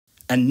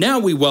And now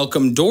we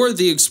welcome Dora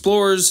the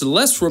Explorer's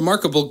less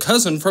remarkable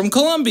cousin from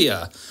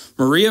Colombia,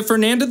 Maria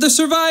Fernanda the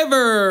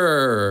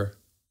Survivor.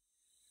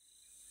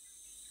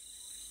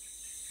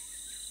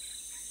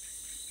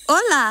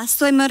 Hola,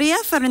 soy Maria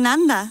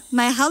Fernanda.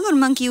 My howler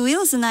monkey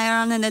Wheels and I are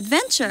on an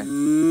adventure.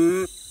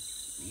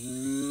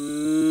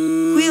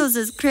 Wheels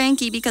is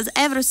cranky because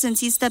ever since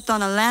he stepped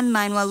on a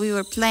landmine while we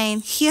were playing,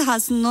 he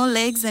has no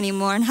legs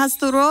anymore and has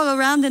to roll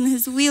around in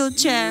his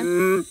wheelchair.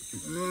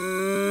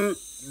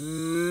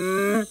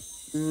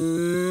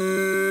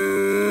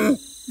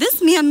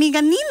 This mi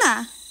amiga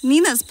Nina.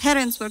 Nina's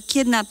parents were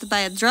kidnapped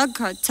by a drug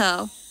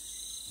cartel.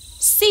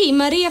 See,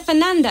 Maria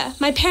Fernanda,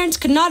 my parents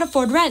could not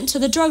afford rent, so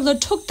the drug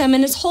lord took them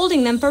and is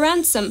holding them for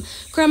ransom.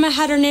 Grandma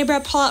had her neighbor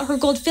pull out her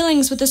gold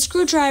fillings with a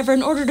screwdriver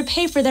in order to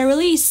pay for their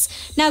release.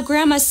 Now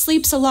Grandma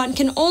sleeps a lot and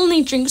can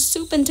only drink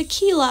soup and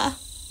tequila.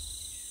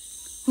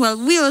 Well,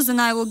 Wheels and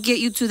I will get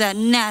you to that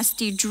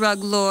nasty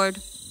drug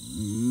lord.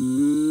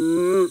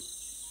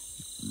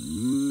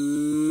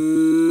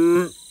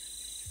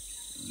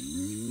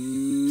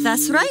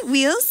 That's right,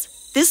 Wheels.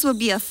 This will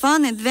be a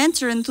fun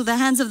adventure into the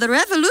hands of the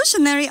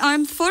Revolutionary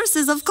Armed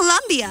Forces of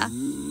Colombia.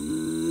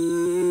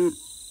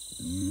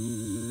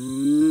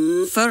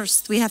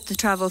 First, we have to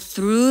travel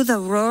through the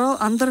rural,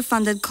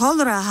 underfunded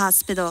cholera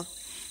hospital.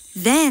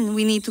 Then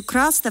we need to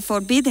cross the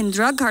forbidden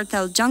drug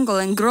cartel jungle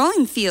and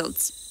growing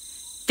fields.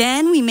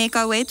 Then we make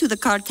our way to the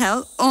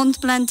cartel-owned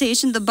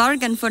plantation to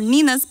bargain for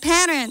Nina's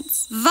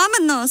parents.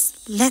 Vámonos!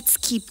 Let's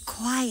keep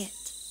quiet.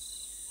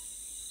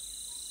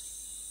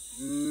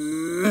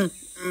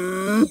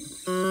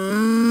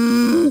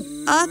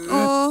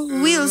 Uh-oh,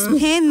 Wheels'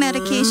 pain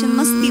medication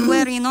must be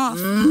wearing off.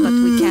 But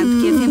we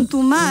can't give him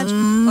too much,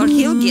 or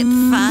he'll get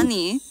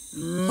funny.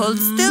 Hold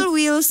still,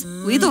 Wheels.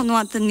 We don't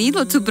want the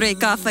needle to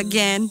break off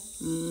again.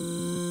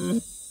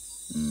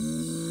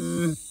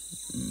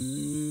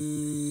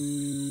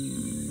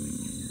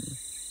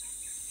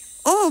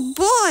 Oh,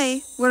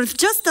 boy! We're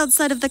just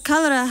outside of the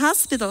cholera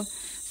hospital.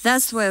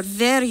 That's where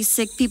very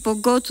sick people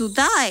go to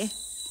die.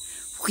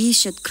 We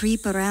should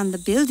creep around the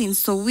building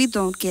so we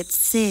don't get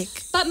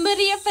sick. But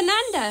Maria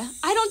Fernanda,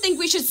 I don't think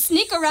we should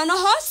sneak around a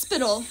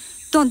hospital.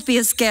 Don't be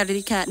a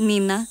scaredy cat,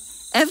 Nina.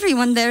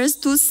 Everyone there is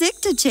too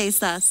sick to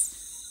chase us.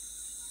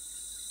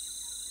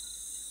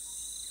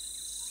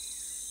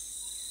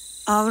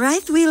 All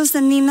right, Wheels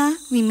and Nina,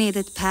 we made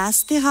it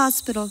past the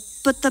hospital,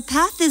 but the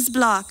path is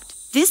blocked.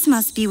 This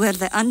must be where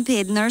the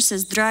unpaid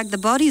nurses drag the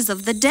bodies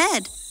of the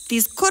dead.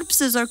 These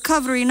corpses are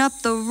covering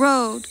up the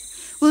road.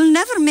 We'll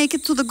never make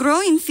it to the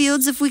growing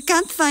fields if we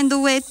can't find a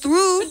way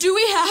through. Do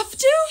we have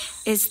to?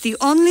 It's the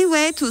only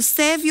way to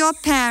save your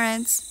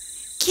parents.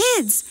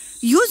 Kids,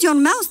 use your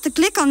mouse to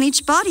click on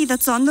each body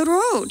that's on the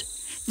road.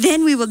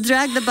 Then we will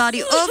drag the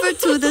body over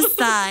to the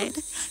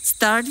side.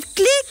 Start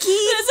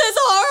clicking. This is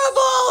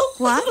horrible.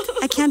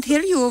 What? I can't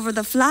hear you over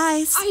the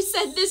flies. I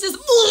said this is...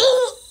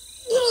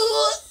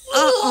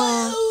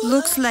 Uh-oh.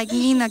 Looks like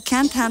Nina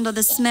can't handle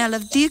the smell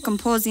of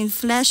decomposing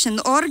flesh and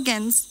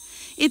organs.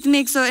 It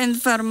makes her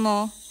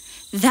enfermo.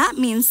 That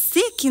means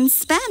sick in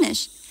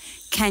Spanish.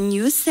 Can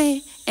you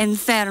say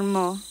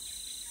enfermo?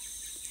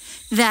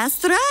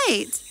 That's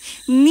right.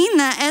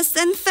 Nina es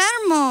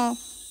enfermo.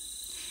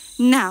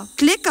 Now,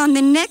 click on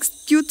the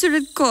next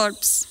putrid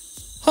corpse.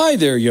 Hi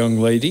there, young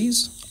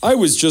ladies. I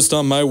was just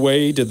on my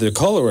way to the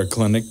cholera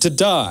clinic to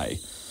die,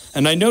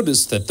 and I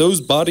noticed that those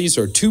bodies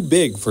are too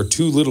big for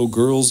two little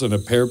girls and a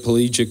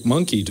paraplegic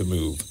monkey to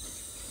move.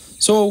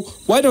 So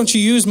why don't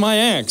you use my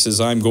axe, as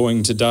I'm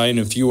going to die in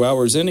a few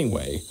hours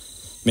anyway?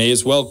 May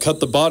as well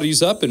cut the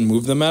bodies up and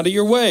move them out of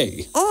your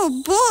way.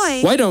 Oh,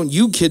 boy. Why don't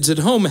you kids at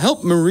home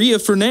help Maria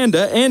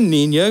Fernanda and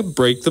Nina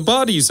break the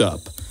bodies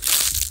up?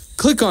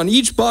 Click on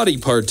each body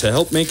part to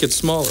help make it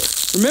smaller.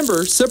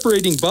 Remember,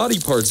 separating body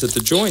parts at the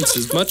joints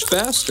is much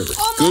faster.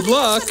 Oh, Good Maria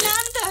luck.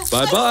 Fernanda,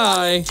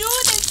 Bye-bye. I don't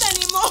want to do this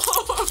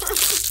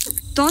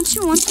anymore. Don't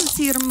you want to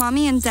see your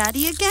mommy and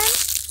daddy again?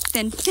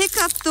 Then pick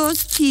up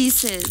those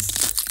pieces.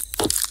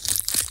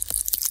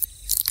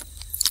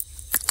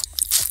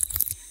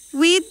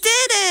 We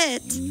did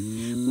it!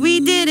 We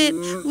did it!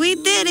 We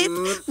did it!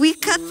 We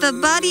cut the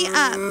body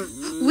up.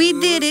 We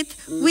did it!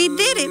 We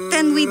did it!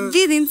 And we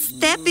didn't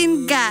step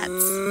in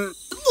guts.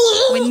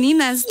 When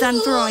Nina is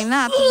done throwing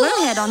up,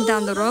 we'll head on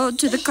down the road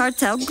to the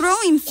cartel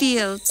growing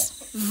fields.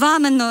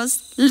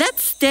 Vámonos!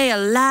 Let's stay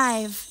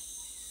alive!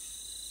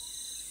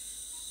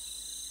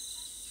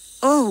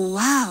 Oh,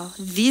 wow.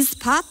 These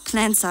pot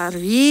plants are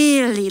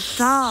really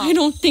tall. I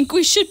don't think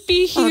we should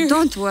be here. Oh,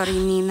 don't worry,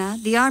 Nina.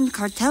 The armed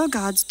cartel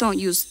gods don't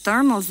use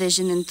thermal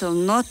vision until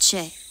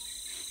noche.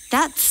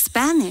 That's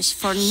Spanish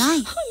for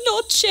night.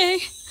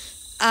 Noche.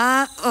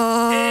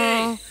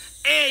 Uh-oh.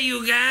 Hey,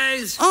 you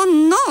guys. Oh,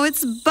 no,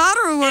 it's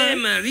Borrower. Hey,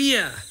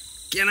 Maria.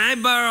 Can I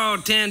borrow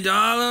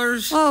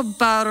 $10? Oh,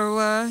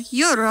 Borrower,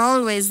 you're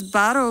always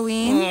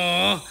borrowing.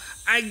 Oh,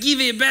 I give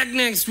it back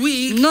next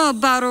week. No,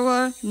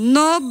 Borrower,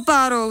 no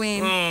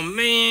borrowing. Oh,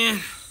 man.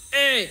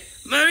 Hey,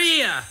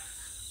 Maria,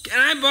 can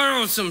I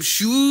borrow some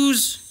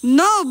shoes?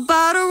 No,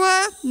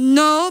 Borrower,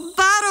 no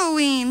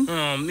borrowing.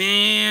 Oh,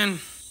 man.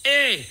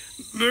 Hey,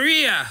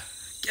 Maria,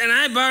 can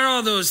I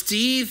borrow those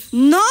teeth?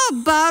 No,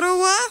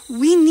 borrower.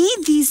 We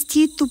need these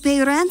teeth to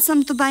pay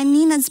ransom to buy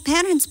Nina's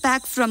parents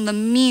back from the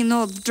mean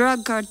old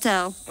drug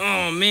cartel.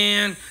 Oh,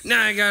 man,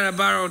 now I gotta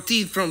borrow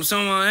teeth from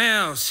someone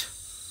else.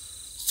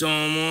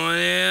 Someone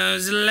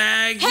else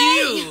like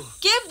you.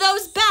 Give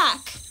those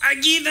back. I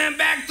give them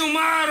back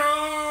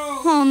tomorrow.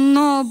 Oh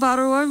no,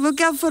 borrower.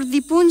 Look out for the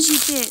punji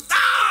pit.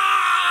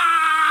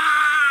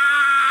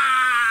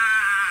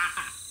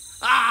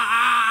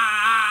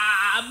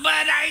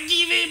 But I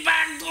give it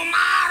back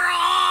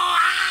tomorrow.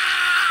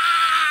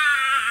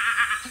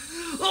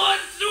 Oh,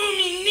 through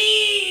me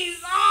knees.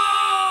 Oh,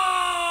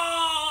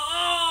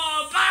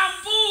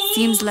 bamboo.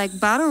 Seems like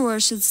borrower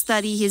should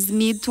study his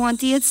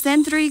mid-20th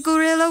century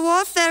guerrilla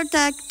warfare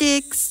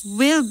tactics.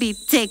 We'll be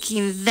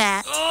taking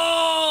that.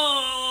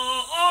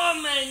 Oh,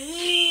 my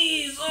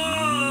knees.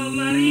 Oh,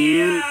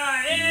 Maria,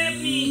 help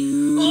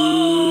me.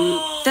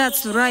 Oh.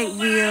 That's right,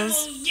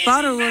 Wheels.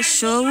 Borrower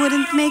sure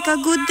wouldn't make a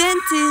good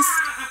dentist.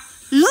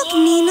 Look,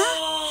 Nina.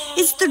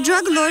 It's the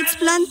drug lord's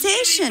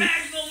plantation.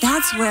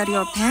 That's where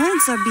your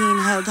parents are being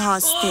held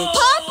hostage.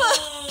 Papa!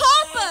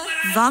 Papa!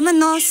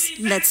 Vamonos.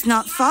 Let's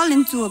not fall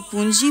into a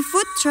punji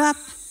foot trap.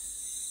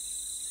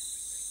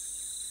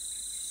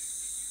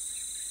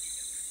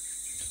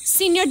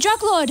 Senior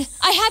Drug Lord,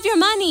 I have your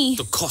money.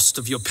 The cost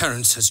of your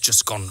parents has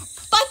just gone up.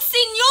 But,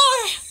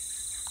 Senor,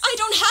 I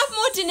don't have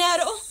more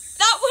dinero.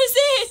 That was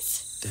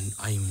it. Then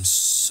I'm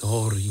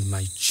sorry,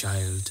 my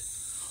child.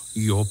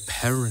 Your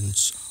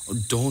parents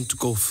don't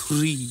go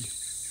free,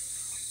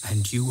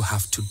 and you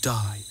have to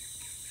die.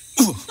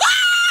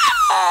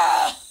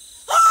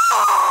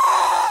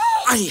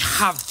 I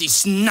have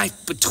this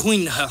knife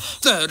between her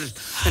third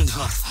and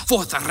her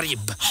fourth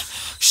rib.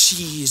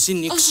 She is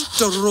in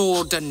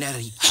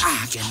extraordinary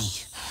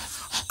agony.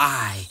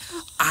 I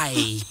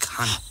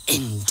can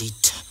end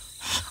it.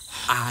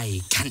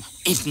 I can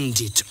end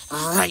it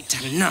right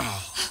now.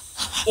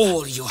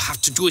 All you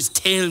have to do is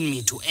tell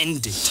me to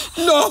end it.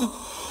 No!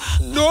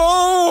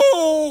 No!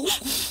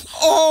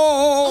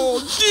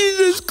 Oh,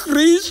 Jesus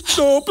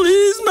Christo,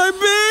 please, my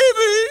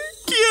baby!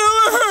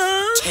 Kill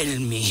her! Tell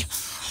me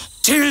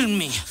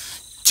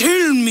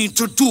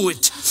to do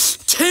it.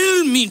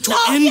 Tell me to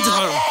end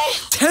her.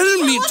 Tell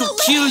me to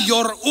kill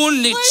your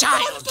only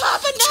child.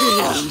 Papa, no.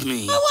 Tell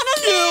me. I want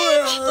to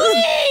live.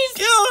 Please.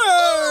 Kill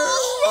her!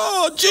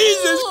 Oh,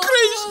 Jesus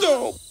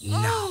Christo!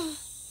 Now,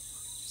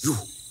 you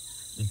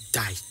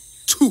die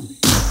too.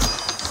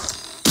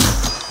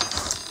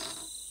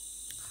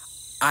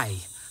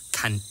 I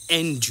can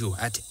end you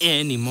at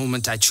any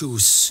moment I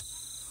choose.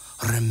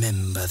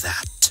 Remember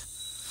that.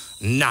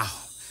 Now,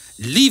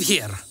 leave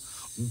here.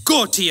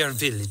 Go to your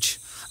village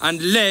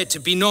and let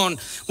it be known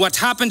what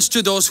happens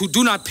to those who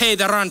do not pay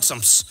the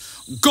ransoms.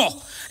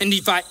 Go, and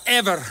if I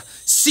ever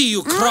see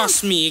you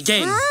cross me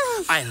again,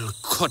 I'll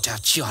cut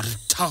out your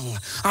tongue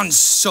and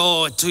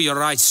sew it to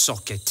your eye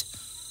socket.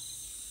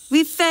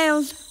 We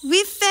failed.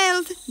 We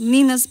failed.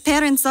 Nina's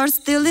parents are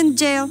still in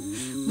jail.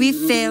 We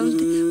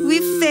failed. We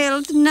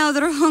failed. Now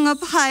they're hung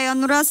up high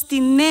on rusty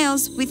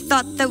nails. We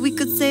thought that we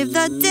could save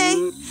the day,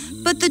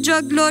 but the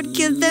drug lord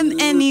killed them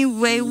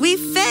anyway. We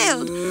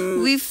failed.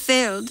 We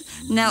failed.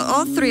 Now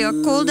all three are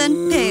cold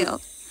and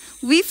pale.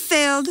 We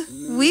failed.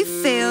 We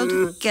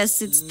failed.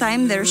 Guess it's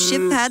time their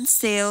ship had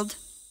sailed.